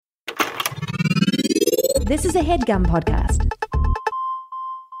This is a HeadGum podcast.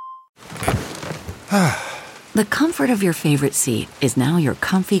 The comfort of your favorite seat is now your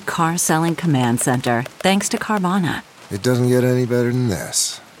comfy car selling command center, thanks to Carvana. It doesn't get any better than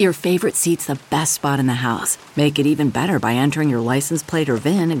this. Your favorite seat's the best spot in the house. Make it even better by entering your license plate or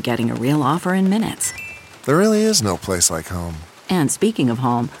VIN and getting a real offer in minutes. There really is no place like home. And speaking of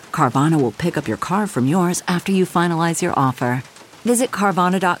home, Carvana will pick up your car from yours after you finalize your offer. Visit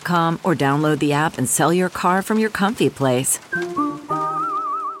Carvana.com or download the app and sell your car from your comfy place.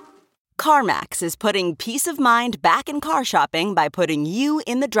 CarMax is putting peace of mind back in car shopping by putting you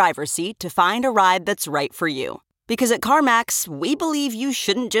in the driver's seat to find a ride that's right for you. Because at CarMax, we believe you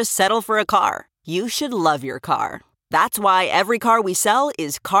shouldn't just settle for a car. You should love your car. That's why every car we sell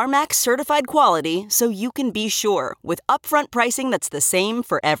is CarMax certified quality, so you can be sure with upfront pricing that's the same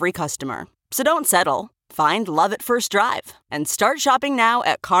for every customer. So don't settle. Find love at first drive and start shopping now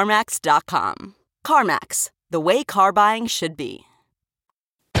at CarMax.com. CarMax, the way car buying should be.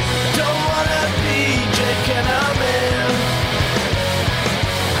 Don't wanna be Jake and a man.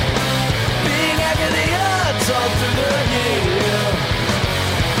 Being agony odds all through the year.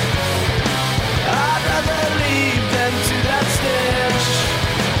 I'd rather leave than to that stench.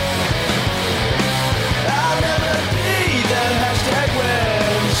 I'll never be that hashtag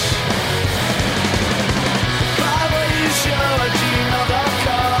wench.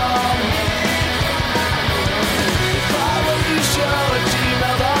 ByWhatYouShow@gmail.com.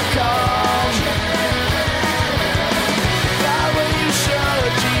 ByWhatYouShow@gmail.com.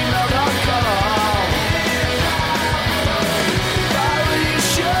 ByWhatYouShow@gmail.com.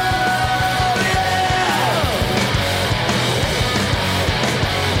 ByWhatYouShow,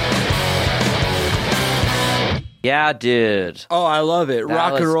 Yeah, dude. Oh, I love it.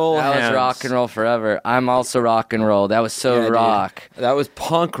 Rock and roll. That hands. was rock and roll forever. I'm also rock and roll. That was so Yeah, dude. rock. That was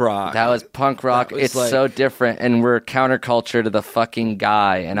punk rock. That was punk rock. That was It's like- so different, and we're counterculture to the fucking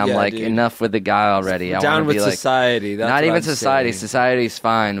guy. And I'm Yeah, like, dude. enough with the guy already. I Down wanna with be like, society. That's not what even I'm society. saying. Society's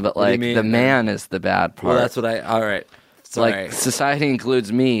fine, but What do you like mean, the man? man is the bad part. Well, that's what I. All right. like Sorry. society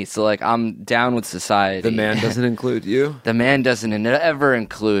includes me, so like I'm down with society. The man doesn't include you. The man doesn't ever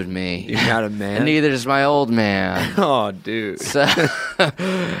include me. You're not a man. And neither does my old man. Oh, dude. So,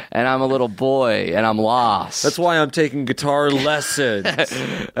 and I'm a little boy, and I'm lost. That's why I'm taking guitar lessons.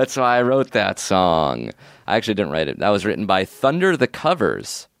 That's why I wrote that song. I actually didn't write it. That was written by Thunder the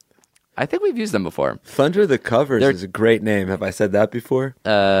Covers. I think we've used them before. Thunder the Covers They're- is a great name. Have I said that before?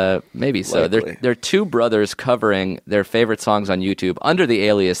 Maybe so. Likely. They're two brothers covering their favorite songs on YouTube under the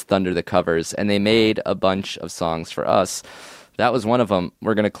alias Thunder the Covers, and they made a bunch of songs for us. That was one of them.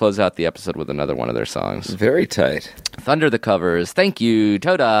 We're going to close out the episode with another one of their songs. Very tight. Thunder the Covers. Thank you,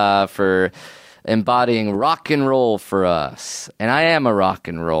 Toda, for embodying rock and roll for us. And I am a rock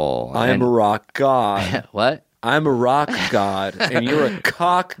and roll. I am a rock god. What? I'm a rock god, and you're a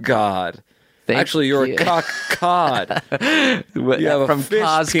cock god. Thank Actually, you're you. a cock cod. You have a From fish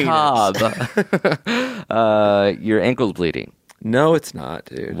Kaz penis. Cobb. Your ankle's bleeding. No, it's not,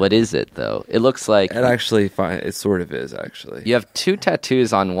 dude. What is it, though? It looks like It actually, fine. It sort of is, actually. you have two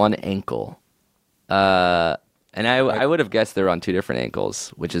tattoos on one ankle. And I would have guessed they're on two different ankles,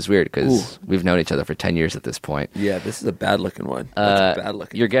 which is weird because we've known each other for 10 years at this point. Yeah, this is a bad looking one. That's a bad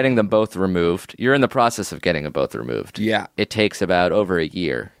looking. You're getting them both removed. You're in the process of getting them both removed. Yeah. It takes about over a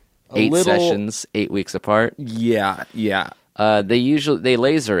year. 8 little- sessions, 8 weeks apart. Yeah. They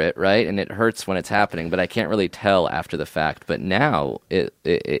laser it, right, and it hurts when it's happening, but I can't really tell after the fact. But now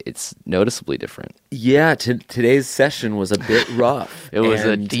it's noticeably different. Yeah, today's session was a bit rough. It was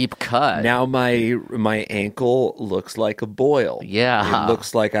a and deep cut. Now my ankle looks like a boil. Yeah. It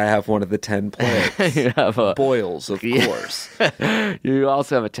looks like I have one of the 10 plagues. You have a Boils, of course. You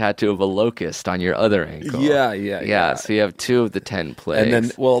also have a tattoo of a locust on your other ankle. Yeah. So you have 2 of the 10 plagues. And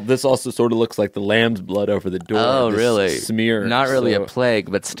then, well, this also sort of looks like the lamb's blood over the door. Oh, this really? Smear. Not really So- a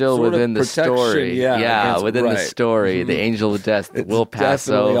plague, but still sort of within the protection, story. yeah, against- within the right. story, the angel of death It's will pass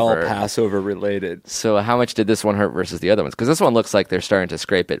definitely over. all Passover related. So how much did this one hurt versus the other ones? Because this one looks like they're starting to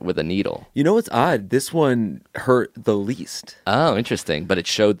scrape it with a needle. You know what's odd? This one hurt the least. Oh, interesting. But it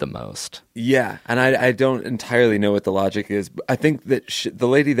showed the most. Yeah, and I don't entirely know what the logic is. But I think that the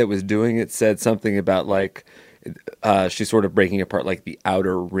lady that was doing it said something about like she's sort of breaking apart like the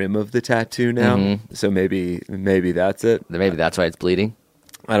outer rim of the tattoo now. Mm-hmm. So maybe that's it. Maybe that's why it's bleeding.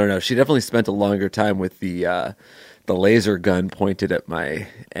 I don't know. She definitely spent a longer time with the laser gun pointed at my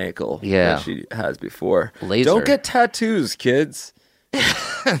ankle Yeah. than she has before. Laser. Don't get tattoos, kids.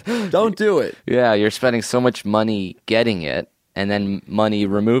 Don't do it. Yeah, you're spending so much money getting it and then money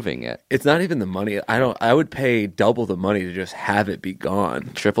removing it. It's not even the money. I would pay double the money to just have it be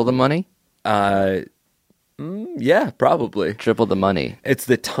gone. Triple the money? Yeah, probably. Triple the money. It's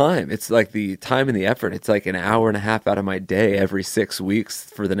the time. It's like the time and the effort. It's like an hour and a half out of my day every 6 weeks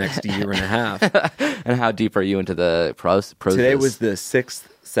for the next year and a half. And how deep are you into the pros? Today was the 6th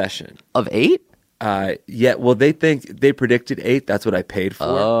session. Of 8? Yeah, well, they predicted 8. That's what I paid for.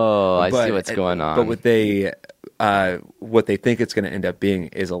 Oh, I see what's going on. But what they think it's going to end up being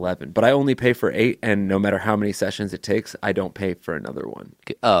is 11. But I only pay for 8, and no matter how many sessions it takes, I don't pay for another one.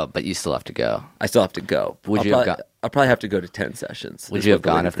 Oh, but you still have to go. I still have to go. I'll probably have to go to 10 sessions. Would you have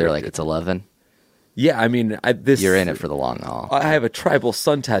gone if they're like, it's 11? Yeah, I mean, you're in it for the long haul. I have a tribal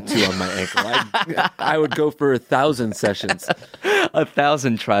sun tattoo on my ankle. I would go for 1,000 sessions.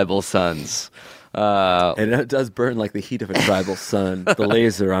 1,000 tribal suns. And it does burn like the heat of a tribal sun, the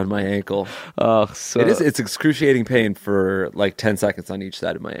laser on my ankle. Oh, so it's excruciating pain for like 10 seconds on each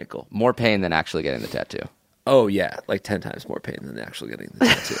side of my ankle. More pain than actually getting the tattoo. Oh, yeah, like 10 times more pain than actually getting the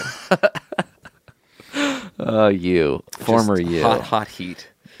tattoo. Oh, you. Former Just you. Hot heat.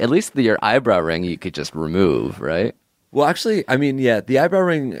 At least your eyebrow ring you could just remove, right? Well, actually, I mean, yeah, the eyebrow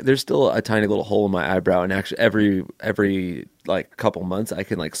ring, there's still a tiny little hole in my eyebrow, and actually every like couple months I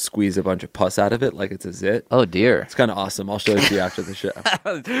can like squeeze a bunch of pus out of it like it's a zit. Oh, dear. It's kind of awesome. I'll show it to you after the show.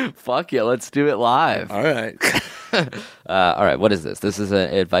 Fuck yeah, let's do it live. All right. All right, what is this? This is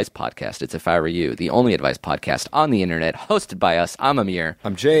an advice podcast. It's If I Were You, the only advice podcast on the internet, hosted by us. I'm Amir.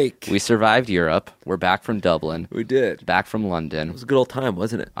 I'm Jake. We survived Europe. We're back from Dublin. We did. Back from London. It was a good old time,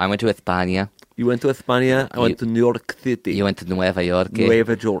 wasn't it? I went to España. You went to España. I went to New York City. You went to Nueva York.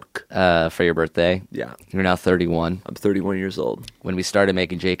 Nueva York. For your birthday. Yeah. You're now 31. I'm 31 years old. When we started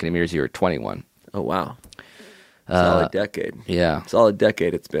making Jake and Amir's, you were 21. Oh, wow. Solid decade. Yeah. Solid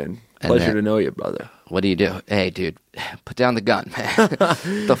decade it's been. Pleasure then- to know you, brother. What do you do? Hey, dude, put down the gun, man.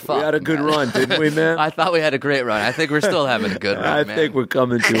 The fuck? We had a good run, didn't we, man? I thought we had a great run. I think we're still having a good run, I man. think we're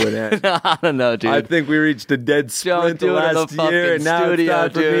coming to an end. I don't know, dude. I think we reached a dead sprint the do it in last the year, fucking and now studio, it's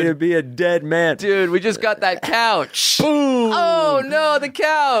time for me dude. to be a dead man. Dude, we just got that couch. Boom! Oh, no, the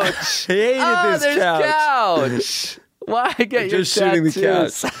couch. I hated this there's couch. Why get your Just shooting the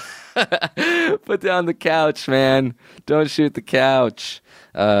tattoos? Put down the couch, man. Don't shoot the couch.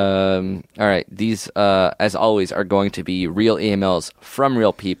 All right. These, as always, are going to be real emails from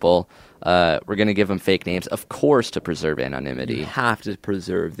real people. We're going to give them fake names, of course, to preserve anonymity. You have to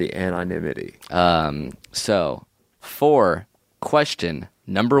preserve the anonymity. So, for question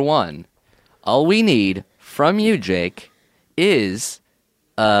number 1, all we need from you, Jake, is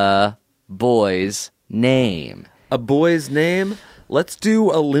a boy's name. A boy's name? Let's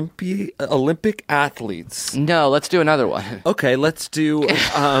do Olympic athletes. No, let's do another one. Okay, let's do...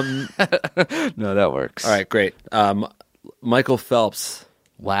 No, that works. all right, great. Michael Phelps,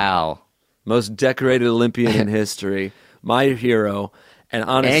 Wow. most decorated Olympian in history, my hero, and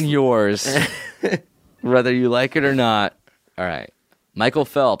honestly... And yours, whether you like it or not. All right. Michael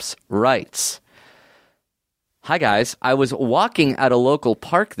Phelps writes, "Hi, guys. I was walking at a local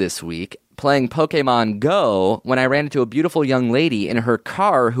park this week playing Pokemon Go when I ran into a beautiful young lady in her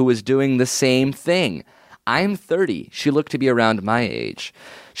car who was doing the same thing. I'm 30. She looked to be around my age.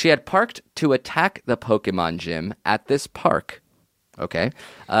 She had parked to attack the Pokemon gym at this park. Okay.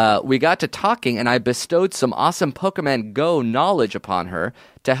 We got to talking, and I bestowed some awesome Pokemon Go knowledge upon her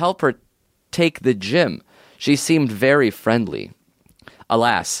to help her take the gym. She seemed very friendly.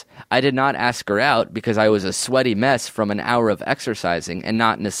 Alas, I did not ask her out because I was a sweaty mess from an hour of exercising and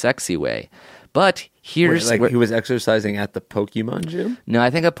not in a sexy way. But here's... Wait, he was exercising at the Pokemon gym? No, I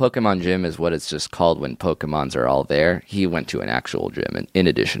think a Pokemon gym is what it's just called when Pokemons are all there. He went to an actual gym in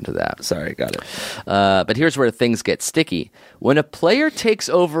addition to that. Sorry, got it. But here's where things get sticky. When a player takes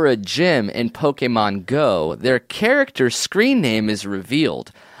over a gym in Pokemon Go, their character's screen name is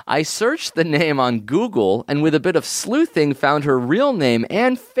revealed. I searched the name on Google and with a bit of sleuthing found her real name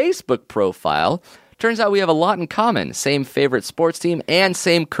and Facebook profile. Turns out we have a lot in common. Same favorite sports team and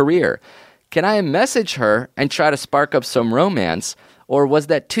same career. Can I message her and try to spark up some romance? Or was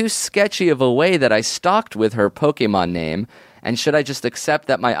that too sketchy of a way that I stalked with her Pokemon name? And should I just accept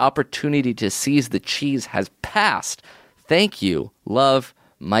that my opportunity to seize the cheese has passed? Thank you. Love,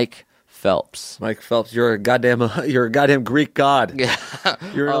 Mike Phelps. Mike Phelps, you're a goddamn Greek god.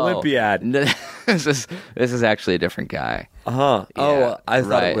 You're an Olympiad. This is actually a different guy. Uh-huh. Yeah, Oh, I thought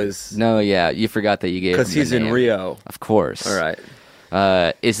right. it was... No, yeah, you forgot that you gave him Because he's the in name. Rio. Of course. All right.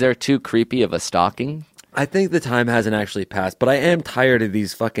 Is there too creepy of a stalking? I think the time hasn't actually passed, but I am tired of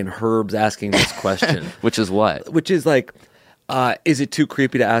these fucking herbs asking this question. Which is what? Which is like, is it too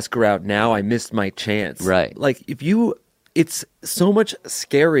creepy to ask her out now? I missed my chance. Right. Like, if you it's so much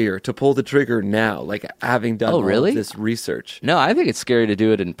scarier to pull the trigger now, like having done all really? of this research. No, I think it's scary to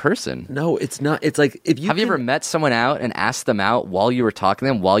do it in person. No, it's not. It's like if you Have you ever met someone out and asked them out while you were talking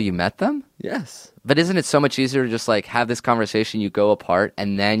to them while you met them? Yes. But isn't it so much easier to just like have this conversation, you go apart,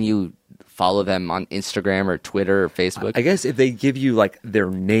 and then you follow them on Instagram or Twitter or Facebook? I guess if they give you like their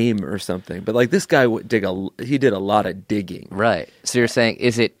name or something, but like this guy he did a lot of digging. Right. So you're saying,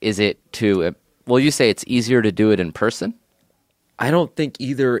 is it to, well, you say it's easier to do it in person? I don't think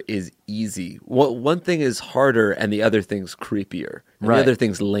either is easy. One thing is harder and the other thing's creepier. And Right. The other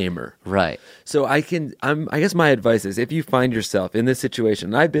thing's lamer. Right. So I guess my advice is if you find yourself in this situation,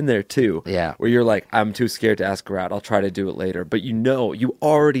 and I've been there too, Yeah. where you're like, I'm too scared to ask her out, I'll try to do it later. But you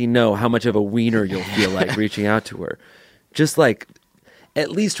already know how much of a wiener you'll feel like reaching out to her. Just like,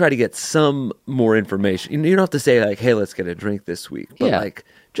 at least try to get some more information. You don't have to say like, hey, let's get a drink this week. But Yeah. like,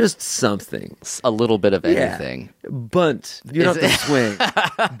 just something. A little bit of Yeah. anything. Bunt. You don't have to swing.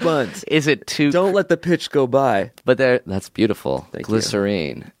 Bunt. Is it too... Don't let the pitch go by. But that's beautiful. Thank you.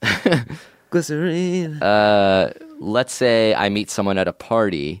 Glycerine. Glycerine. Let's say I meet someone at a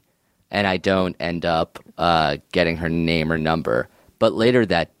party and I don't end up getting her name or number. But later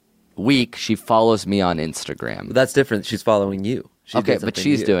that week, she follows me on Instagram. That's different. She's following you. She Okay, did but something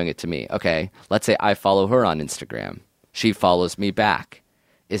she's to you. doing it to me. Okay, let's say I follow her on Instagram. She follows me back.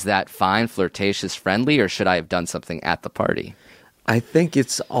 Is that fine, flirtatious, friendly, or should I have done something at the party? I think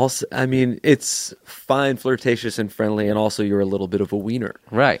it's also, it's fine, flirtatious, and friendly, and also you're a little bit of a wiener.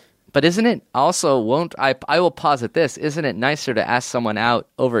 Right. But isn't it also, I will posit this, isn't it nicer to ask someone out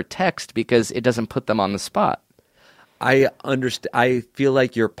over text because it doesn't put them on the spot? I understand. I feel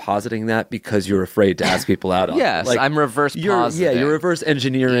like you're positing that because you're afraid to ask people out. Yes, I'm reverse positing. Yeah, you're reverse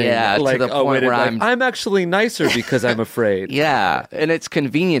engineering. Yeah, to like, the point where I'm actually nicer because I'm afraid. Yeah, and it's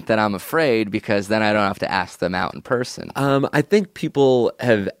convenient that I'm afraid because then I don't have to ask them out in person. I think people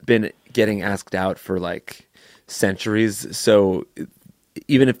have been getting asked out for like centuries. So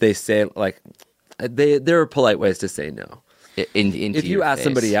even if they say like, there are polite ways to say no. If you ask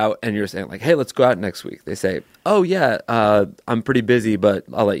somebody out and you're saying like, hey, let's go out next week, they say, oh yeah, I'm pretty busy, but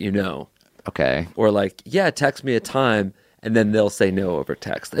I'll let you know. Okay. Or like, yeah, text me a time, and then they'll say no over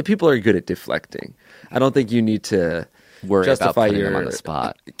text. And people are good at deflecting. I don't think you need to Worry about justify putting your them on the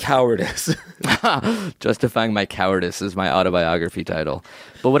spot. cowardice. Justifying My Cowardice is my autobiography title.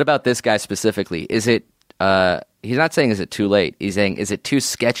 But what about this guy specifically? Is it, he's not saying is it too late. He's saying, is it too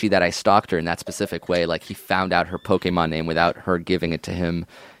sketchy that I stalked her in that specific way? Like he found out her Pokemon name without her giving it to him,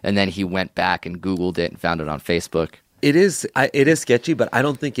 and then he went back and Googled it and found it on Facebook. It is sketchy, but I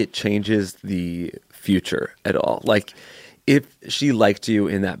don't think it changes the future at all. Like, if she liked you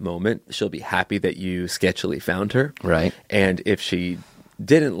in that moment, she'll be happy that you sketchily found her. Right. And if she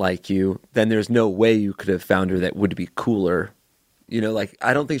didn't like you, then there's no way you could have found her that would be cooler. You know, like,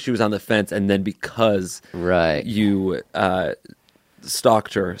 I don't think she was on the fence, and then because Right. you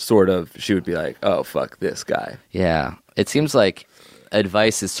stalked her, sort of, she would be like, oh, fuck this guy. Yeah. It seems like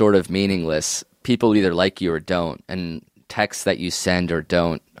advice is sort of meaningless. People either like you or don't, and texts that you send or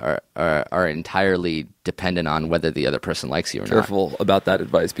don't are entirely dependent on whether the other person likes you or not. Careful about that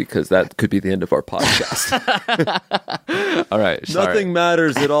advice, because that could be the end of our podcast. All right. Sorry. Nothing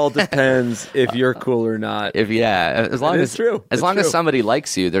matters. It all depends if you're cool or not. As long It's as true. as It's long as true. somebody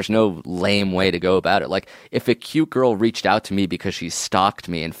likes you, there's no lame way to go about it. Like if a cute girl reached out to me because she stalked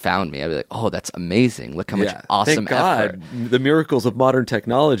me and found me, I'd be like, "Oh, that's amazing! Look how much awesome Thank God. effort!" The miracles of modern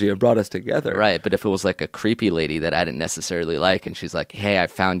technology have brought us together. Right, but if it was like a creepy lady that I didn't necessarily like, and she's like, "Hey, I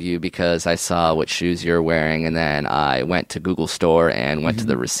found you because I saw what shoes you're wearing, and then I went to Google Store and went to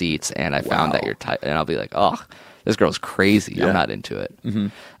the receipts, and I found that you're type," and I'll be like, "Oh, this girl's crazy. Yeah. I'm not into it."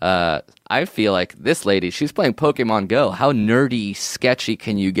 I feel like this lady, she's playing Pokemon Go. How nerdy, sketchy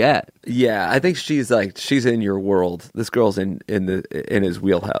can you get? Yeah, I think she's in your world. This girl's in his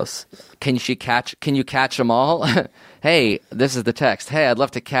wheelhouse. Can you catch them all? Hey, this is the text. Hey, I'd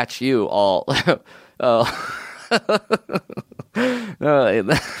love to catch you all. Oh. No,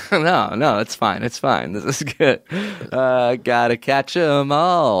 it's fine. It's fine. This is good. Gotta catch them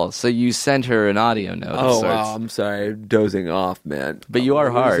all. So you send her an audio note. of Oh, sorts. wow, I'm sorry. I'm dozing off, man. But you are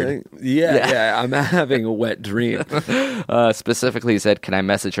What were hard. saying? Yeah, I'm having a wet dream. Specifically said, can I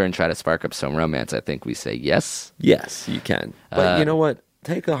message her and try to spark up some romance? I think we say yes. Yes, you can. But you know what?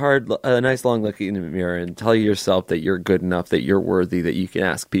 Take a nice long look in the mirror and tell yourself that you're good enough, that you're worthy, that you can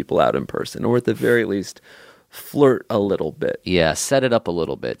ask people out in person, or at the very least, flirt a little bit. Yeah, set it up a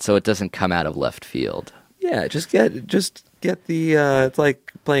little bit so it doesn't come out of left field. Yeah, just get the it's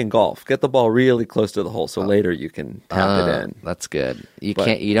like playing golf. Get the ball really close to the hole so later you can tap it in. That's good. You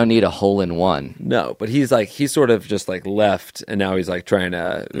don't need a hole in one. No, but he's sort of just like left, and now he's like trying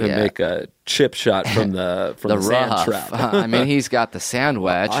to make a chip shot from the sand rough. trap. I mean, he's got the sand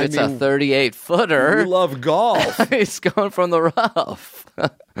wedge. I It's mean, a 38-footer. You love golf. He's going from the rough.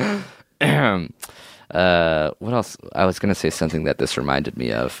 What else? I was going to say something that this reminded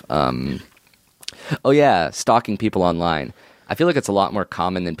me of. Oh, yeah, stalking people online. I feel like it's a lot more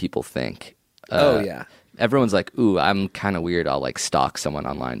common than people think. Yeah. Everyone's like, ooh, I'm kind of weird. I'll like stalk someone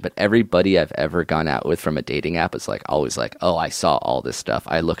online. But everybody I've ever gone out with from a dating app is like always like, oh, I saw all this stuff.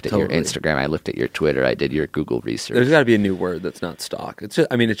 I looked at your Instagram. I looked at your Twitter. I did your Google research. There's got to be a new word that's not stalk. It's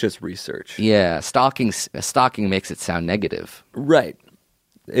just research. Yeah, stalking makes it sound negative. Right.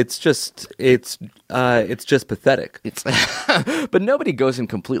 It's just pathetic. It's but nobody goes in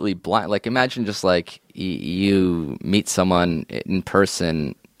completely blind. Like imagine just like you meet someone in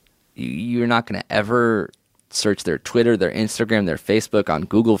person, you're not going to ever search their Twitter, their Instagram, their Facebook on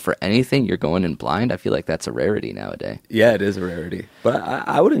Google for anything. You're going in blind. I feel like that's a rarity nowadays. Yeah, it is a rarity. But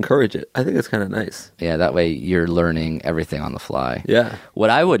I would encourage it. I think it's kind of nice. Yeah, that way you're learning everything on the fly. Yeah. What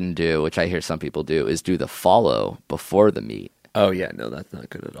I wouldn't do, which I hear some people do, is do the follow before the meet. Oh yeah, no, that's not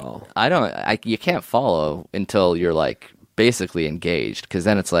good at all. You can't follow until you're like basically engaged, because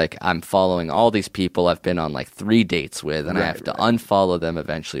then it's like I'm following all these people I've been on like 3 dates with, and I have to unfollow them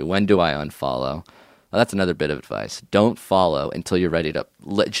eventually. When do I unfollow? Well, that's another bit of advice. Don't follow until you're ready to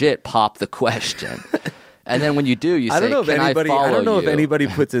legit pop the question. And then when you do, you say, I don't know if anybody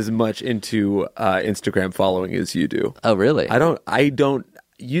puts as much into Instagram following as you do. Oh, really? I don't.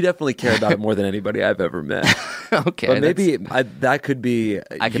 You definitely care about it more than anybody I've ever met. Okay. But maybe that could be...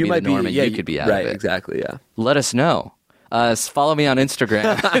 I could be the norm and you could be out of it. Right, exactly, yeah. Let us know. Follow me on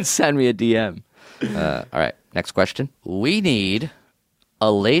Instagram and send me a DM. All right, next question. We need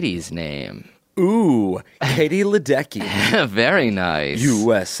a lady's name. Ooh, Katie Ledecky. Very nice.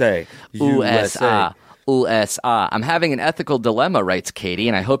 USA. USA. I'm having an ethical dilemma, writes Katie,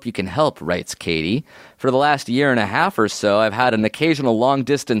 and I hope you can help, writes Katie. For the last year and a half or so, I've had an occasional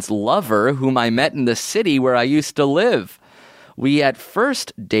long-distance lover whom I met in the city where I used to live. We at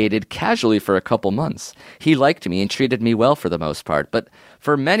first dated casually for a couple months. He liked me and treated me well for the most part, but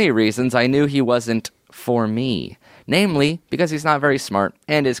for many reasons I knew he wasn't for me. Namely, because he's not very smart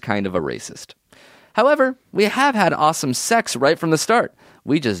and is kind of a racist. However, we have had awesome sex right from the start.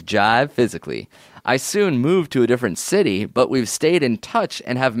 We just jive physically. I soon moved to a different city, but we've stayed in touch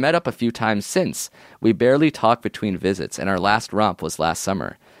and have met up a few times since. We barely talk between visits, and our last romp was last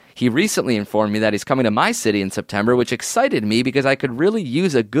summer. He recently informed me that he's coming to my city in September, which excited me because I could really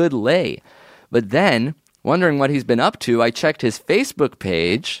use a good lay. But then, wondering what he's been up to, I checked his Facebook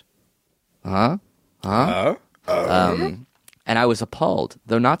page. And I was appalled,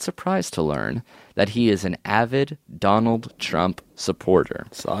 though not surprised to learn, that he is an avid Donald Trump supporter.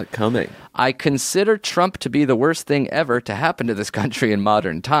 Saw it coming. I consider Trump to be the worst thing ever to happen to this country in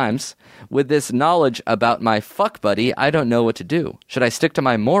modern times. With this knowledge about my fuck buddy, I don't know what to do. Should I stick to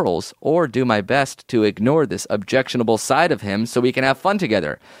my morals or do my best to ignore this objectionable side of him so we can have fun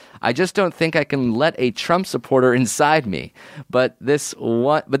together? I just don't think I can let a Trump supporter inside me. But this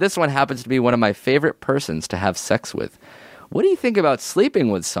one happens to be one of my favorite persons to have sex with. What do you think about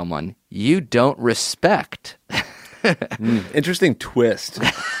sleeping with someone you don't respect? Interesting twist.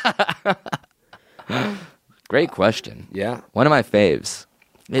 Great question. Yeah. One of my faves.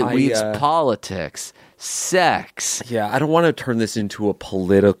 It weaves politics, sex. Yeah, I don't want to turn this into a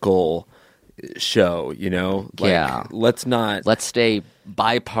political show, you know? Yeah. Let's stay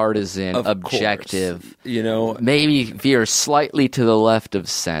bipartisan, objective. Course. You know, maybe veer slightly to the left of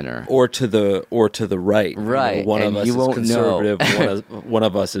center, or to the right. Right, you know, one of us is conservative. one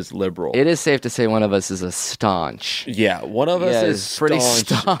of us is liberal. It is safe to say one of us is a staunch. Yeah, one of us is pretty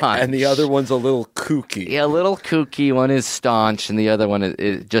staunch, and the other one's a little kooky. Yeah, a little kooky. One is staunch, and the other one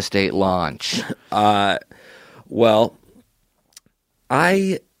is just ate launch. Well,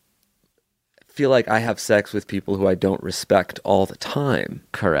 I feel like I have sex with people who I don't respect all the time.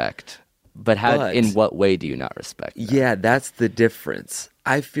 Correct. But in what way do you not respect them? Yeah, that's the difference.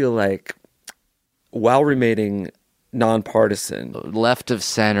 I feel like while remaining nonpartisan, left of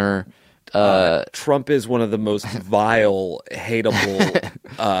center, Trump is one of the most vile,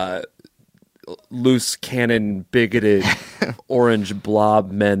 hateable, loose cannon, bigoted, orange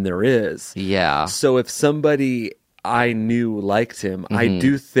blob men there is. Yeah. So if somebody I knew liked him, I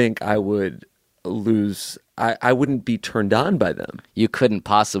do think I would lose. I wouldn't be turned on by them. You couldn't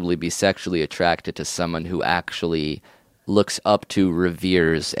possibly be sexually attracted to someone who actually looks up to,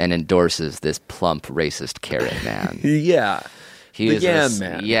 reveres, and endorses this plump, racist carrot man. Yeah. He The is yam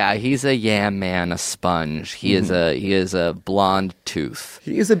man. Yeah, he's a yam man, a sponge. He is a blonde tooth.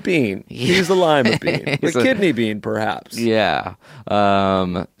 He is a bean. He's a lima bean. He's The kidney bean, perhaps. Yeah.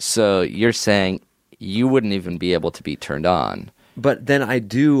 So you're saying you wouldn't even be able to be turned on. But then I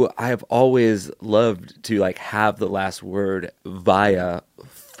have always loved to like have the last word via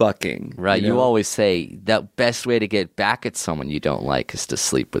fucking. Right. You know? always say the best way to get back at someone you don't like is to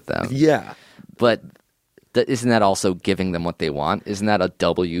sleep with them. Yeah. But isn't that also giving them what they want? Isn't that a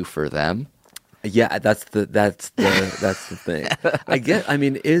W for them? Yeah, that's the thing. I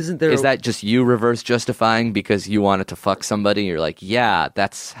mean, isn't there Is that just you reverse justifying because you wanted to fuck somebody? You're like, yeah,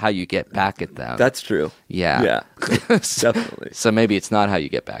 that's how you get back at them. That's true. Yeah. Yeah. Definitely. So maybe it's not how you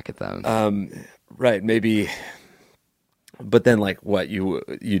get back at them. Right, maybe. But then, like, what you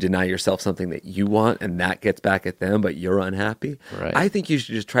deny yourself something that you want, and that gets back at them, but you're unhappy. Right. I think you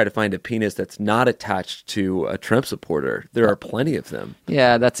should just try to find a penis that's not attached to a Trump supporter. There are plenty of them.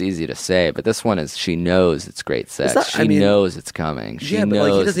 Yeah, that's easy to say, but this one is she knows it's great sex. She knows it's coming. She Yeah, but knows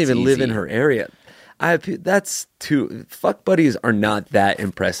like he doesn't it's even live in easy. her area. That's too. Fuck buddies are not that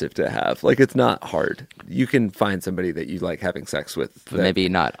impressive to have. Like, it's not hard. You can find somebody that you like having sex with. But maybe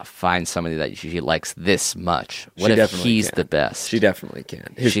not find somebody that she likes this much. What She if definitely he's can. the best? She definitely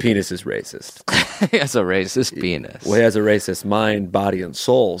can. His penis is racist. He has a racist penis. Well, he has a racist mind, body, and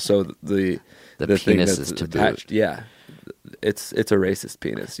soul. So the thing penis that's is to attached, yeah, it's a racist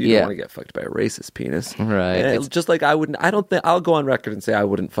penis. You Yeah. don't want to get fucked by a racist penis, Right. And It's- just like I wouldn't. I don't think I'll go on record and say I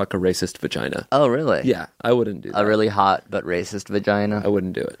wouldn't fuck a racist vagina. Oh, really? Yeah, I wouldn't do that. A really hot but racist vagina? I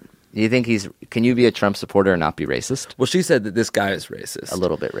wouldn't do it. Do you think can you be a Trump supporter and not be racist? Well, she said that this guy is racist. A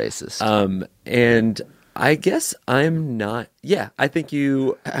little bit racist. And I guess I'm not. Yeah, I think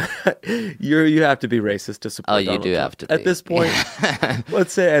you have to be racist to support. Oh, you Donald do Trump. have to be. At this point.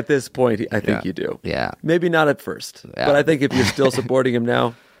 Let's say at this point, I think you do. Yeah. Maybe not at first, Yeah. but I think if you're still supporting him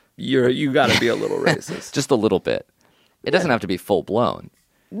now, you got to be a little racist. Just a little bit. It doesn't have to be full blown.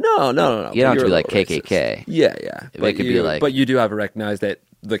 No. You don't have to You're be a like little KKK. racist. Yeah. It could be like- But you do have to recognize that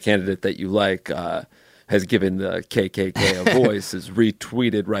the candidate that you like has given the KKK a voice, has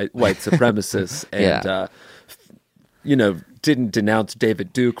retweeted white supremacists, and didn't denounce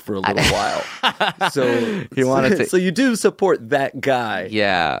David Duke for a little while. So He wanted to- So you do support that guy.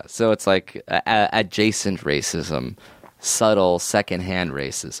 Yeah. So it's like adjacent racism, subtle secondhand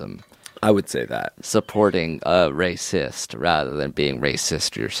racism, I would say that. supporting a racist rather than being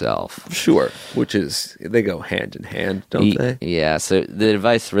racist yourself. Sure. Which is, they go hand in hand, don't they? Yeah. So the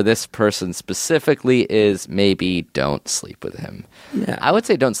advice for this person specifically is maybe don't sleep with him. Yeah. I would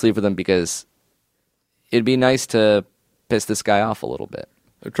say don't sleep with him because it'd be nice to piss this guy off a little bit.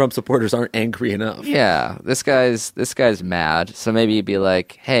 Trump supporters aren't angry enough. Yeah, this guy's mad. So maybe you'd be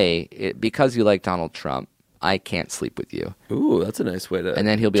like, "Hey, because you like Donald Trump, I can't sleep with you." Ooh, that's a nice way to And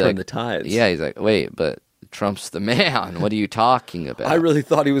then he'll be turn like, the tides. Yeah, he's like, "Wait, but Trump's the man. What are you talking about?" I really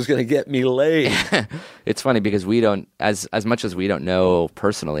thought he was going to get me laid. It's funny because we don't, as much as we don't know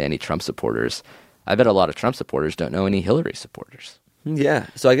personally any Trump supporters, I bet a lot of Trump supporters don't know any Hillary supporters. Yeah.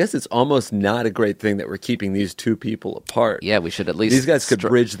 So I guess it's almost not a great thing that we're keeping these two people apart. Yeah, we should at least These guys could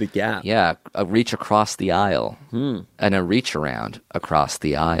bridge the gap. Yeah, a reach across the aisle and a reach around across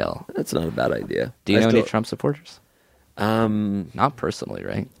the aisle. That's not a bad idea. Do you I know any still- Trump supporters? Not personally,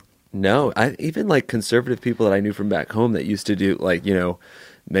 right? No, even like conservative people that I knew from back home that used to do like,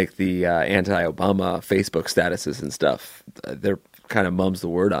 make the anti-Obama Facebook statuses and stuff. They're kind of mums the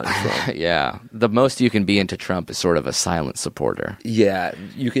word on Trump. Yeah. The most you can be into Trump is sort of a silent supporter. Yeah,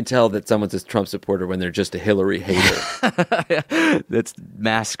 you can tell that someone's a Trump supporter when they're just a Hillary hater. That's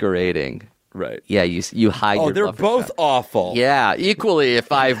masquerading. Right. Yeah, you hide Oh, your they're love for both Trump. awful. Yeah, equally,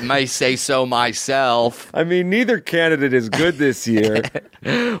 if I may say so myself. I mean, neither candidate is good this year.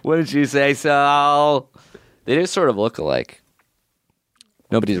 Wouldn't you say so? They do sort of look alike.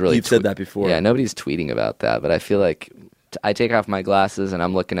 Nobody's really. You've said that before. Yeah, nobody's tweeting about that, but I feel like I take off my glasses and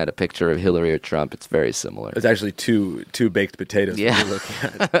I'm looking at a picture of Hillary or Trump. It's very similar. It's actually two baked potatoes Yeah. that you're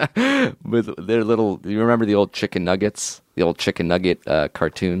looking at. With their little, you remember the old chicken nuggets? The old chicken nugget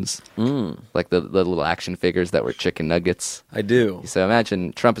cartoons? Like the little action figures that were chicken nuggets? I do. So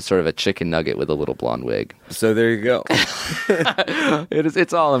imagine Trump is sort of a chicken nugget with a little blonde wig. So there you go.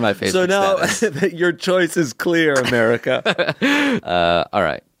 It's all in my Facebook So now status. your choice is clear, America. All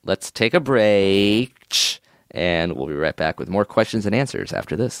right, let's take a break, and we'll be right back with more questions and answers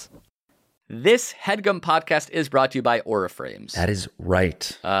after this. This HeadGum podcast is brought to you by Aura Frames. That is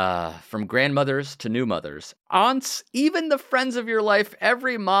right. From grandmothers to new mothers, aunts, even the friends of your life,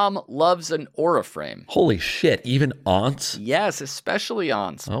 every mom loves an Aura frame. Holy shit, even aunts? Yes, especially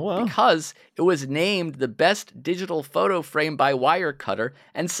aunts. Oh, wow. Because it was named the best digital photo frame by Wirecutter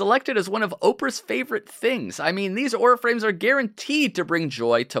and selected as one of Oprah's favorite things. I mean, these Aura frames are guaranteed to bring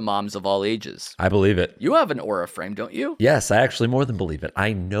joy to moms of all ages. I believe it. You have an Aura frame, don't you? Yes, I actually more than believe it.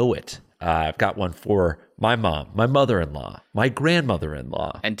 I know it. I've got one for my mom, my mother-in-law, my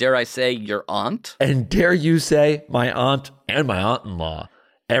grandmother-in-law. And dare I say, your aunt? And dare you say, my aunt and my aunt-in-law.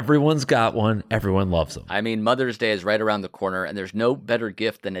 Everyone's got one. Everyone loves them. I mean, Mother's Day is right around the corner, and there's no better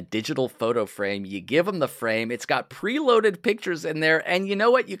gift than a digital photo frame. You give them the frame. It's got preloaded pictures in there, and you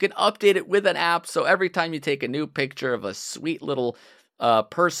know what? You can update it with an app, so every time you take a new picture of a sweet little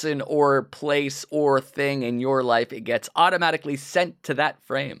person or place or thing in your life, it gets automatically sent to that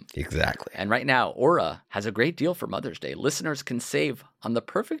frame. Exactly. And right now, Aura has a great deal for Mother's Day. Listeners can save on the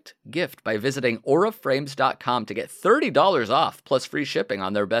perfect gift by visiting auraframes.com to get $30 off plus free shipping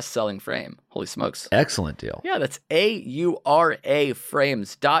on their best-selling frame. Holy smokes. Excellent deal. Yeah, that's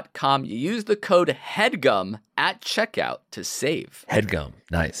auraframes.com. You use the code HEADGUM at checkout to save. HeadGum.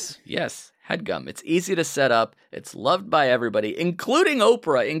 Nice. Yes. HeadGum. It's easy to set up. It's loved by everybody, including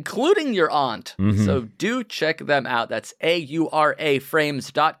Oprah, including your aunt. So do check them out. That's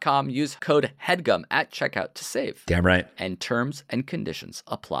auraframes.com. Use code HEADGUM at checkout to save. Damn right. And terms and conditions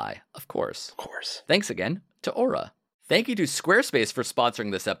apply, of course. Of course. Thanks again to Aura. Thank you to Squarespace for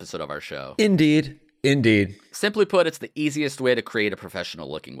sponsoring this episode of our show. Indeed. Indeed. Simply put, it's the easiest way to create a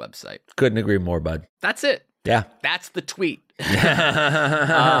professional-looking website. Couldn't agree more, bud. That's it. Yeah. That's the tweet.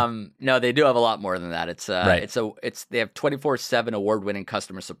 No, they do have a lot more than that. It's Right. They have 24/7 award-winning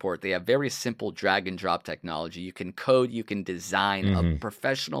customer support. They have very simple drag and drop technology. You can code, you can design a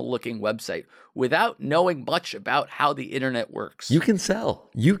professional-looking website without knowing much about how the internet works. You can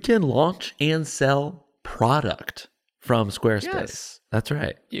sell. You can launch and sell product from Squarespace. Yes. That's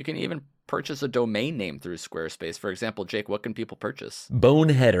right. You can even purchase a domain name through Squarespace. For example, Jake, what can people purchase?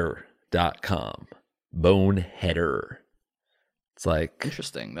 Boneheader.com. Boneheader. It's like,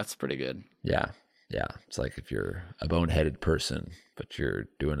 Interesting. That's pretty good. yeah. It's like if you're a boneheaded person, but you're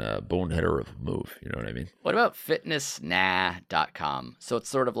doing a boneheader of a move. You know what I mean? What about fitnessnah.com? So it's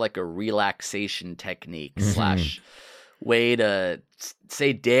sort of like a relaxation technique slash way to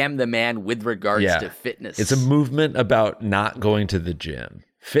say damn the man with regards to fitness. It's a movement about not going to the gym.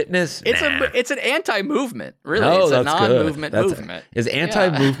 Fitness? It's nah. it's an anti-movement, really. No, it's a that's non-movement good. movement. Is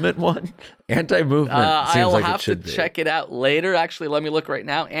anti-movement one? Anti-movement seems I'll like have it should to be. check it out later. Actually, let me look right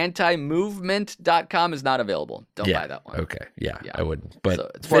now. Antimovement.com is not available. Don't buy that one. Okay. Yeah, I wouldn't. But So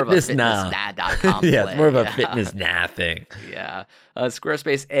it's more of a fitness fitnessnah.com yeah, play. it's more of a fitness nah thing. Yeah.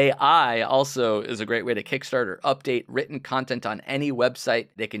 Squarespace AI also is a great way to kickstart or update written content on any website.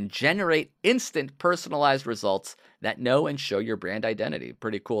 They can generate instant personalized results that know and show your brand identity.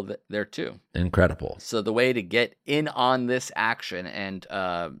 Pretty cool there too. Incredible. So the way to get in on this action and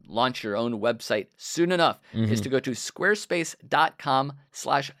launch your own website soon enough is to go to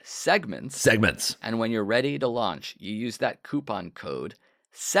squarespace.com/segments. Segments. And when you're ready to launch, you use that coupon code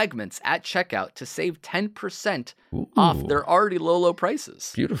segments at checkout to save 10% off their already low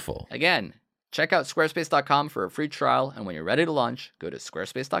prices. Beautiful. Again, check out squarespace.com for a free trial. And when you're ready to launch, go to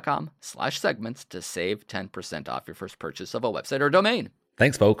squarespace.com/segments to save 10% off your first purchase of a website or domain.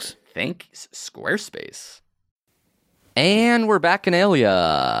 Thanks, folks. Thanks, Squarespace. And we're back in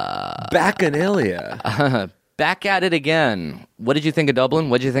Alia. Bacchanalia. Back at it again. What did you think of Dublin?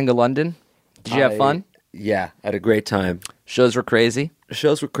 What did you think of London? Did you have fun? Yeah, I had a great time. Shows were crazy.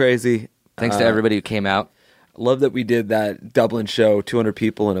 Shows were crazy. Thanks to everybody who came out. Love that we did that Dublin show, 200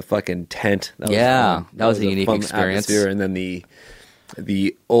 people in a fucking tent. That was a unique fun experience. atmosphere. And then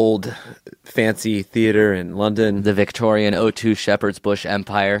the old fancy theater in London. The Victorian O2 Shepherd's Bush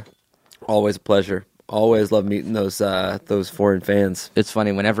Empire. Always a pleasure. Always love meeting those foreign fans. It's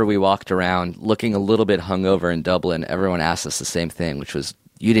funny, whenever we walked around looking a little bit hungover in Dublin, everyone asked us the same thing, which was,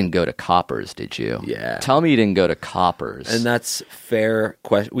 you didn't go to Coppers, did you? Yeah. Tell me you didn't go to Coppers. And that's fair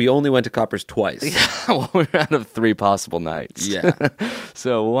question. We only went to Coppers twice. Well, we're out of 3 possible nights. Yeah.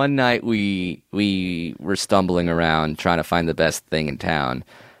 So one night we were stumbling around trying to find the best thing in town.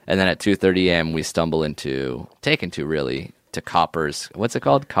 And then at 2:30 a.m. we stumble to Coppers. What's it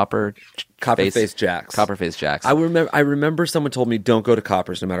called? Copperface Jacks. Copperface Jacks. I remember someone told me don't go to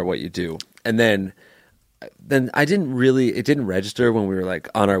Coppers no matter what you do. And then it didn't register when we were like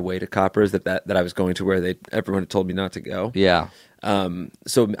on our way to Coppers that I was going to where everyone had told me not to go. Yeah.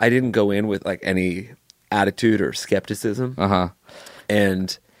 So I didn't go in with like any attitude or skepticism. Uh-huh.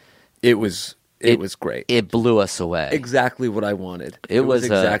 And It was great. It blew us away. Exactly what I wanted. It was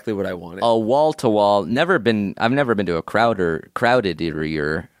exactly what I wanted. A wall to wall. I've never been to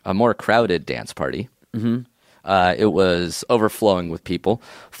a more crowded dance party. Mm-hmm. It was overflowing with people.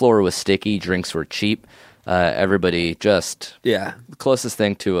 Floor was sticky. Drinks were cheap. Everybody just the closest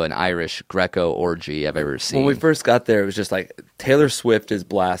thing to an Irish Greco orgy I've ever seen. When we first got there, it was just like Taylor Swift is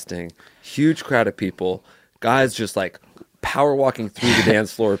blasting, huge crowd of people, guys just like power walking through the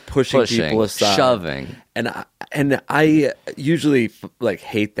dance floor, pushing people aside, shoving, and I usually like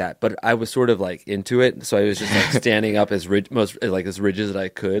hate that, but I was sort of like into it, so I was just like standing up as rigid as I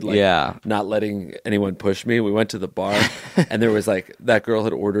could, like not letting anyone push me. We went to the bar, and there was like that girl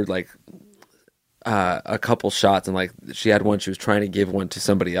had ordered like a couple shots, and like she had one, she was trying to give one to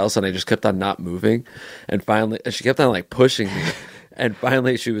somebody else, and I just kept on not moving, and finally she kept on like pushing me, and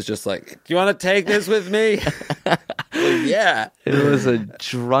finally she was just like, "Do you want to take this with me?" Like, yeah, it was a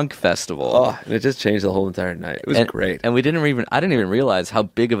drunk festival. Oh, and it just changed the whole entire night. It was great, and I didn't even realize how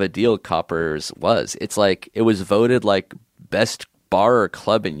big of a deal Coppers was. It's like it was voted like best bar or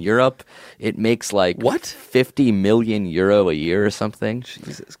club in Europe. It makes like what, 50 million euro a year or something.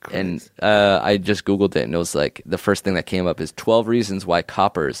 Jesus Christ. And I just Googled it, and it was like the first thing that came up is 12 reasons why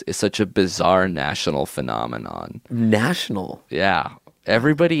Coppers is such a bizarre national phenomenon. National? Yeah.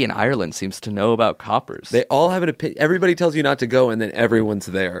 Everybody in Ireland seems to know about Coppers. They all have an opinion. Everybody tells you not to go, and then everyone's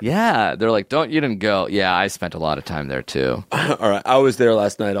there. Yeah, they're like, you didn't go. Yeah, I spent a lot of time there too. All right, I was there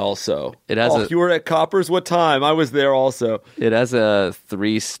last night also. You were at Coppers? What time? I was there also. It has a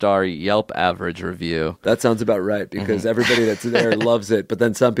 3-star Yelp average review. That sounds about right, because everybody that's there loves it, but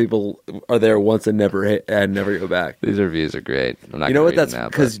then some people are there once and never go back. These reviews are great. I'm not you know what? That's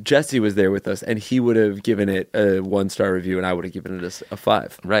because Jesse was there with us, and he would have given it a 1-star review, and I would have given it a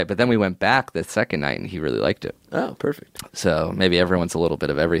 5. Right, but then we went back the second night, and he really liked it. Oh, perfect. So maybe everyone's a little bit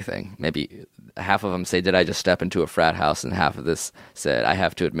of everything. Maybe half of them say, "Did I just step into a frat house?" And half of this said, "I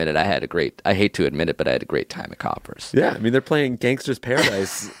have to admit it. I hate to admit it, but I had a great time at Coppers." Yeah, I mean, they're playing Gangsta's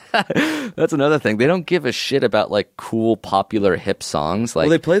Paradise. That's another thing. They don't give a shit about like cool, popular, hip songs. Like,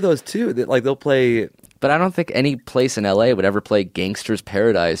 well, they play those too. They'll play. But I don't think any place in LA would ever play Gangsta's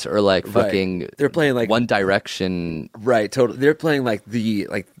Paradise or like fucking. They're playing like One Direction. Right, totally. They're playing like the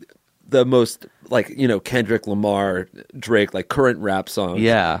most like, you know, Kendrick Lamar, Drake, like current rap songs.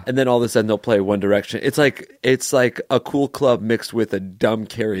 Yeah. And then all of a sudden they'll play One Direction. It's like a cool club mixed with a dumb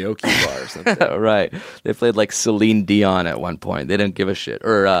karaoke bar or something. Right. They played like Celine Dion at one point. They didn't give a shit.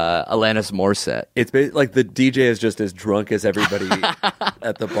 Or Alanis Morissette. It's like the DJ is just as drunk as everybody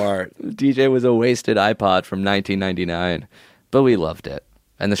at the bar. The DJ was a wasted iPod from 1999. But we loved it.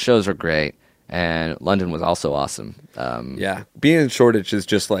 And the shows are great. And London was also awesome. Yeah. Being in Shoreditch is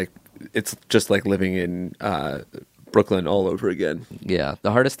just like, it's just like living in Brooklyn all over again. Yeah.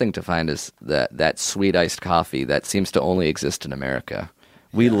 The hardest thing to find is that sweet iced coffee that seems to only exist in America.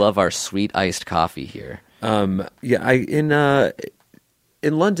 We love our sweet iced coffee here.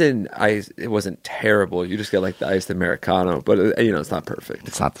 In London, it wasn't terrible. You just get like the iced Americano, but it's not perfect.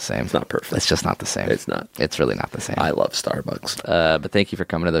 It's not the same. It's not perfect. It's just not the same. It's not. It's really not the same. I love Starbucks. But thank you for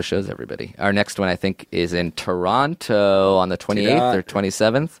coming to those shows, everybody. Our next one, I think, is in Toronto on the 28th or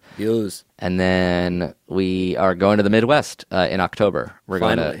 27th. Yes. And then we are going to the Midwest in October. We're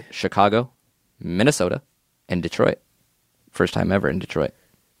going to Chicago, Minnesota, and Detroit. First time ever in Detroit.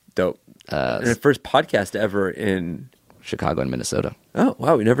 Dope. And the first podcast ever in Chicago and Minnesota. Oh,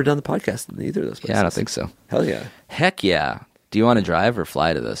 wow. We've never done the podcast in either of those places. Yeah, I don't think so. Hell yeah. Heck yeah. Do you want to drive or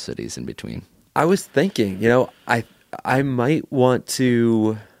fly to those cities in between? I was thinking, I might want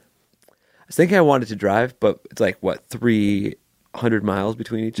to... I was thinking I wanted to drive, but it's like, what, 300 miles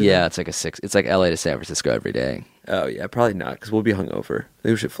between each of them? Yeah, it's like LA to San Francisco every day. Oh, yeah, probably not, because we'll be hungover.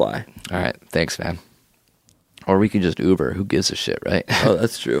 Maybe we should fly. All right. Thanks, man. Or we could just Uber. Who gives a shit, right? Oh,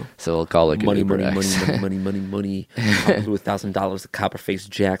 that's true. So we'll call it money. Uber Money, X. money. With $1,000 of Copperface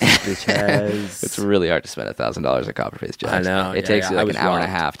Jacks, bitch has. It's really hard to spend $1,000 at Copperface Jacks. I know. It takes you like an hour and a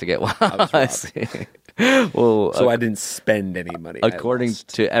half to get one. Well, so I didn't spend any money. According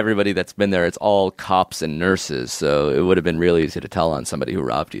to everybody that's been there, it's all cops and nurses. So it would have been really easy to tell on somebody who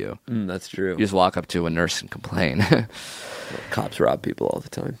robbed you. That's true. You just walk up to a nurse and complain. Cops rob people all the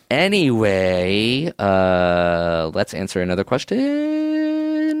time. Anyway, let's answer another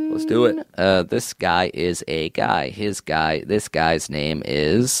question. Let's do it. This guy is a guy. This guy's name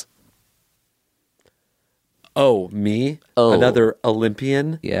is... Oh, me? Oh. Another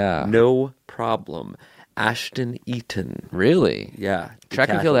Olympian? Yeah. No problem. Ashton Eaton. Really? Yeah. Track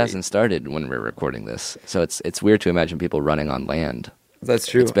and field hasn't started when we're recording this. So it's weird to imagine people running on land. That's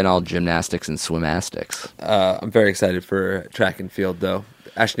true. It's been all gymnastics and swimastics. I'm very excited for track and field, though.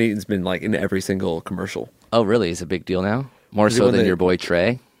 Ashton Eaton's been like in every single commercial. Oh, really? He's a big deal now? More He so won than the- your boy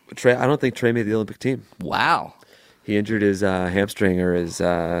Trey? Trey, I don't think Trey made the Olympic team. Wow. He injured his hamstring or his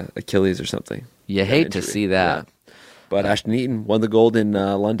Achilles or something. You Got hate an to injury. see that. Yeah. But Ashton Eaton won the gold in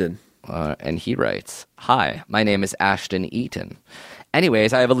London. And he writes, "Hi, my name is Ashton Eaton.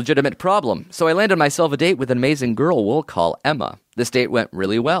 Anyways, I have a legitimate problem. So I landed myself a date with an amazing girl we'll call Emma. This date went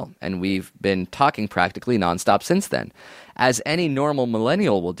really well, and we've been talking practically nonstop since then. As any normal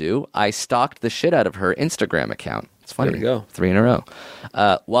millennial will do, I stalked the shit out of her Instagram account. It's funny. There you go. 3 in a row.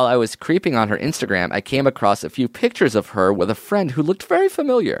 While I was creeping on her Instagram, I came across a few pictures of her with a friend who looked very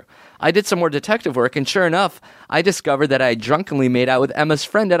familiar. I did some more detective work, and sure enough, I discovered that I had drunkenly made out with Emma's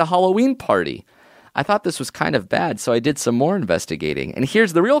friend at a Halloween party. I thought this was kind of bad, so I did some more investigating. And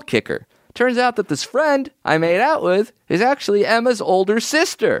here's the real kicker. Turns out that this friend I made out with is actually Emma's older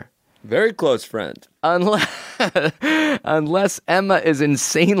sister. Very close friend. Unless Emma is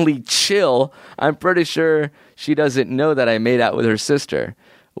insanely chill, I'm pretty sure she doesn't know that I made out with her sister.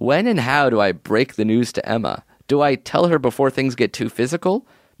 When and how do I break the news to Emma? Do I tell her before things get too physical?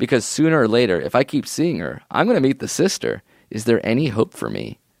 Because sooner or later, if I keep seeing her, I'm going to meet the sister. Is there any hope for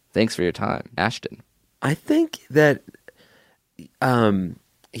me? Thanks for your time, Ashton." I think that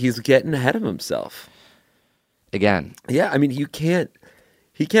he's getting ahead of himself. Again, Yeah, I mean, he can't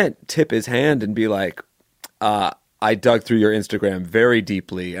tip his hand and be like, I dug through your Instagram very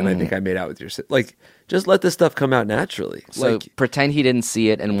deeply, and I think I made out with your sister. Like, just let this stuff come out naturally. so Like, pretend he didn't see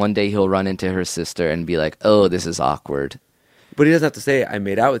it, and one day he'll run into her sister and be like, "Oh, this is awkward." but he doesn't have to say, I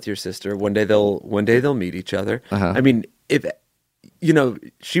made out with your sister. One day they'll meet each other. Uh-huh. I mean, if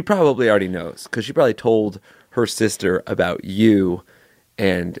she probably already knows because she probably told her sister about you,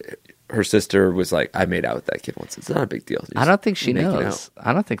 and her sister was like, I made out with that kid once. It's not a big deal. I don't think she Make it knows. out.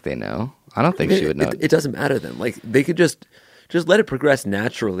 I don't think they know. I don't think she would know. It doesn't matter then. Like, they could just let it progress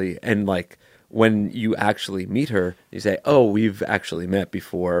naturally, and like when you actually meet her, you say, "Oh, we've actually met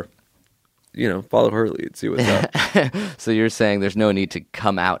before." Follow her lead, see what's up. So you're saying there's no need to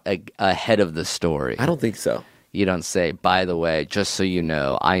come out ahead of the story. I don't think so. You don't say, "By the way, just so you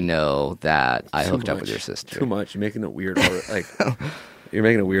know, I know that I Too hooked up much. with your sister." Too much. You're making it weird. You're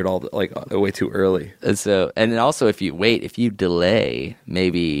making it weird way too early. And so, and then also if you delay,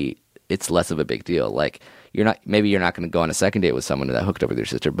 maybe it's less of a big deal. Like maybe you're not going to go on a second date with someone that hooked up with your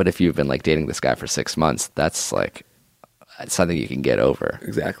sister. But if you've been like dating this guy for 6 months, that's like something you can get over.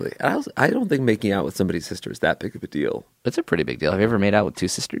 Exactly. I don't think making out with somebody's sister is that big of a deal. It's a pretty big deal. Have you ever made out with 2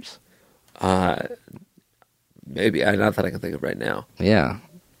 sisters? Maybe. Not that I can think of right now. Yeah.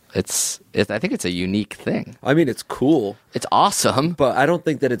 I think it's a unique thing. I mean, it's cool, It's awesome. but I don't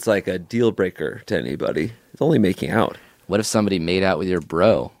think that it's like a deal breaker to anybody. It's only making out. What if somebody made out with your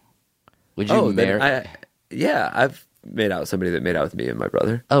bro? Would you marry? I've made out with somebody that made out with me and my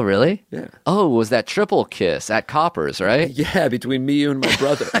brother. Oh, really? Yeah. Oh, was that triple kiss at Coppers, right? Yeah, between me, you, and my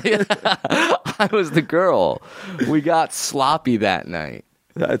brother. I was the girl. We got sloppy that night.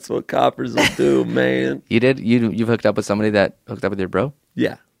 That's what coppers will do, man. You did? You've hooked up with somebody that hooked up with your bro?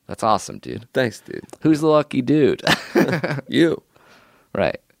 Yeah. That's awesome, dude. Thanks, dude. Who's the lucky dude? You.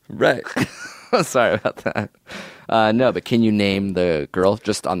 Right. Right. Sorry about that. No, but can you name the girl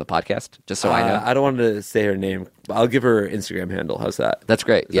just on the podcast? Just so I know. I don't want to say her name. But I'll give her Instagram handle. How's that? That's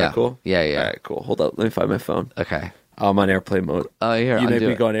great. Is yeah. that cool? Yeah, yeah. All right, cool. Hold up. Let me find my phone. Okay. I'm on airplane mode. Oh, here. You made undo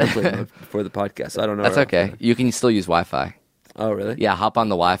me it. go on airplane mode before the podcast. So I don't know. That's okay. You can still use Wi-Fi. Oh, really? Yeah, hop on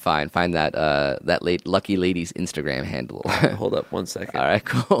the Wi-Fi and find that lucky lady's Instagram handle. Hold up 1 second. All right,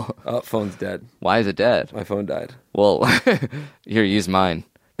 cool. Oh, phone's dead. Why is it dead? My phone died. Well, here, use mine.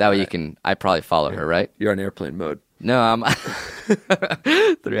 That way you can. I probably follow her, right? You're on airplane mode. No, I'm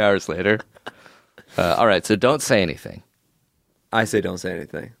 3 hours later. All right, so don't say anything, I say don't say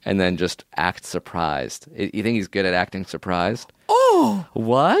anything. and then just act surprised. You think he's good at acting surprised? Oh!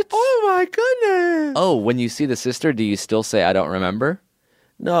 What? Oh, my goodness! Oh, when you see the sister, do you still say, "I don't remember"?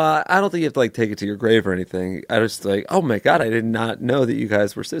 No, I don't think you have to like take it to your grave or anything. I just like, oh my god, I did not know that you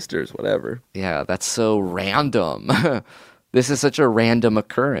guys were sisters. Whatever. Yeah, that's so random. This is such a random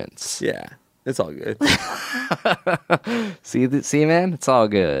occurrence. Yeah, it's all good. See, man, it's all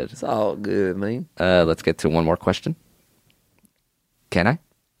good. It's all good, man. Let's get to one more question. Can I?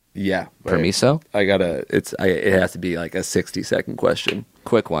 Yeah, Permiso? I gotta. It has to be like a 60-second question.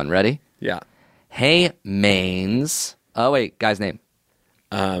 Quick one. Ready? Yeah. Hey, Mains. Oh, wait, guy's name.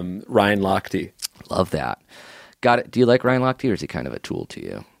 Ryan Lochte. Love that. Got it. Do you like Ryan Lochte, or is he kind of a tool to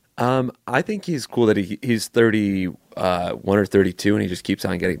you? I think he's cool that he's 30. 1 or 32, and he just keeps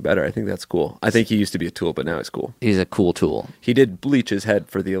on getting better. I think that's cool. I think he used to be a tool, but now he's cool. He's a cool tool. He did bleach his head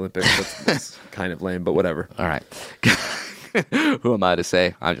for the Olympics. That's kind of lame, but whatever. All right. Who am I to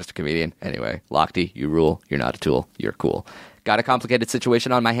say? I'm just a comedian. Anyway, Lochte, you rule. You're not a tool. You're cool. Got a complicated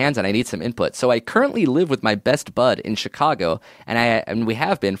situation on my hands and I need some input. So I currently live with my best bud in Chicago, and we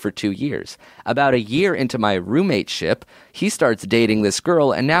have been for 2 years. About a year into my roommate-ship, he starts dating this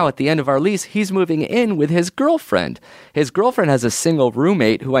girl, and now at the end of our lease, he's moving in with his girlfriend. His girlfriend has a single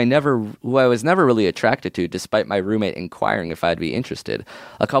roommate who I was never really attracted to, despite my roommate inquiring if I'd be interested.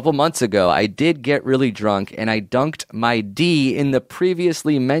 A couple months ago, I did get really drunk, and I dunked my D in the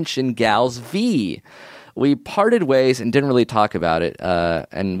previously mentioned gal's V. We parted ways and didn't really talk about it,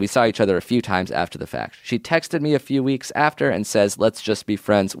 and we saw each other a few times after the fact. She texted me a few weeks after and says, let's just be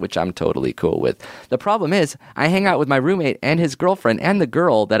friends, which I'm totally cool with. The problem is, I hang out with my roommate and his girlfriend and the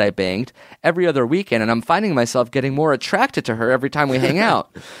girl that I banged every other weekend, and I'm finding myself getting more attracted to her every time we hang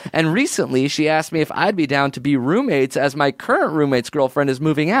out. And recently, she asked me if I'd be down to be roommates as my current roommate's girlfriend is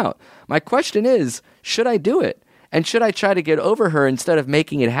moving out. My question is, should I do it? And should I try to get over her instead of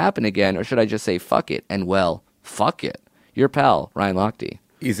making it happen again, or should I just say fuck it? And well, fuck it. Your pal, Ryan Lochte.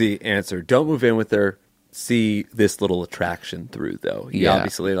 Easy answer. Don't move in with her. See this little attraction through, though. You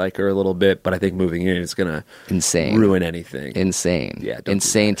obviously like her a little bit, but I think moving in is going to ruin anything. Insane. Yeah,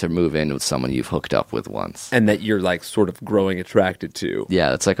 insane to move in with someone you've hooked up with once. And that you're like sort of growing attracted to.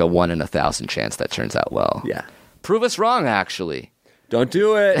 Yeah, it's like a 1 in 1,000 chance that turns out well. Yeah. Prove us wrong, actually. Don't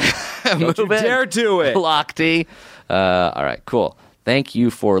do it. Don't you dare do it. Lochte. All right, cool. Thank you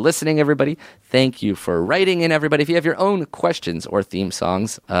for listening, everybody. Thank you for writing in, everybody. If you have your own questions or theme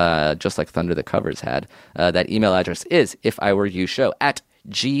songs, just like Thunder the Covers had, that email address is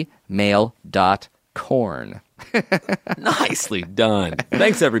ifiwereyoushow@gmail.com. Nicely done.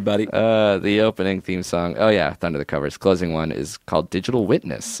 Thanks, everybody. The opening theme song, Thunder the Covers. Closing one is called Digital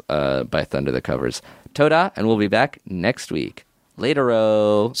Witness by Thunder the Covers. Toda, and we'll be back next week.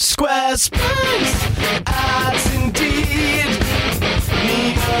 Later-o. Squarespace, ads indeed.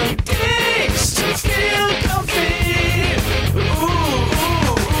 Need a dish to feel comfy. Ooh,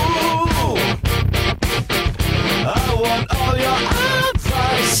 ooh, ooh. I want all your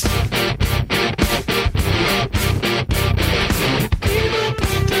advice. Even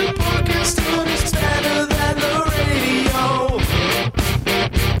when the podcast on is better than the radio.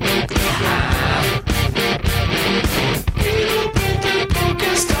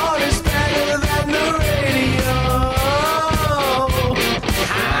 Star is better than the radio.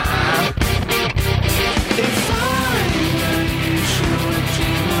 If I show a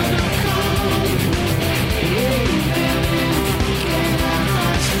gmail.com,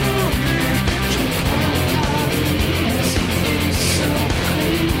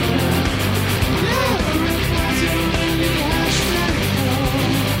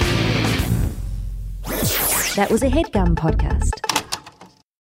 That was a HeadGum podcast.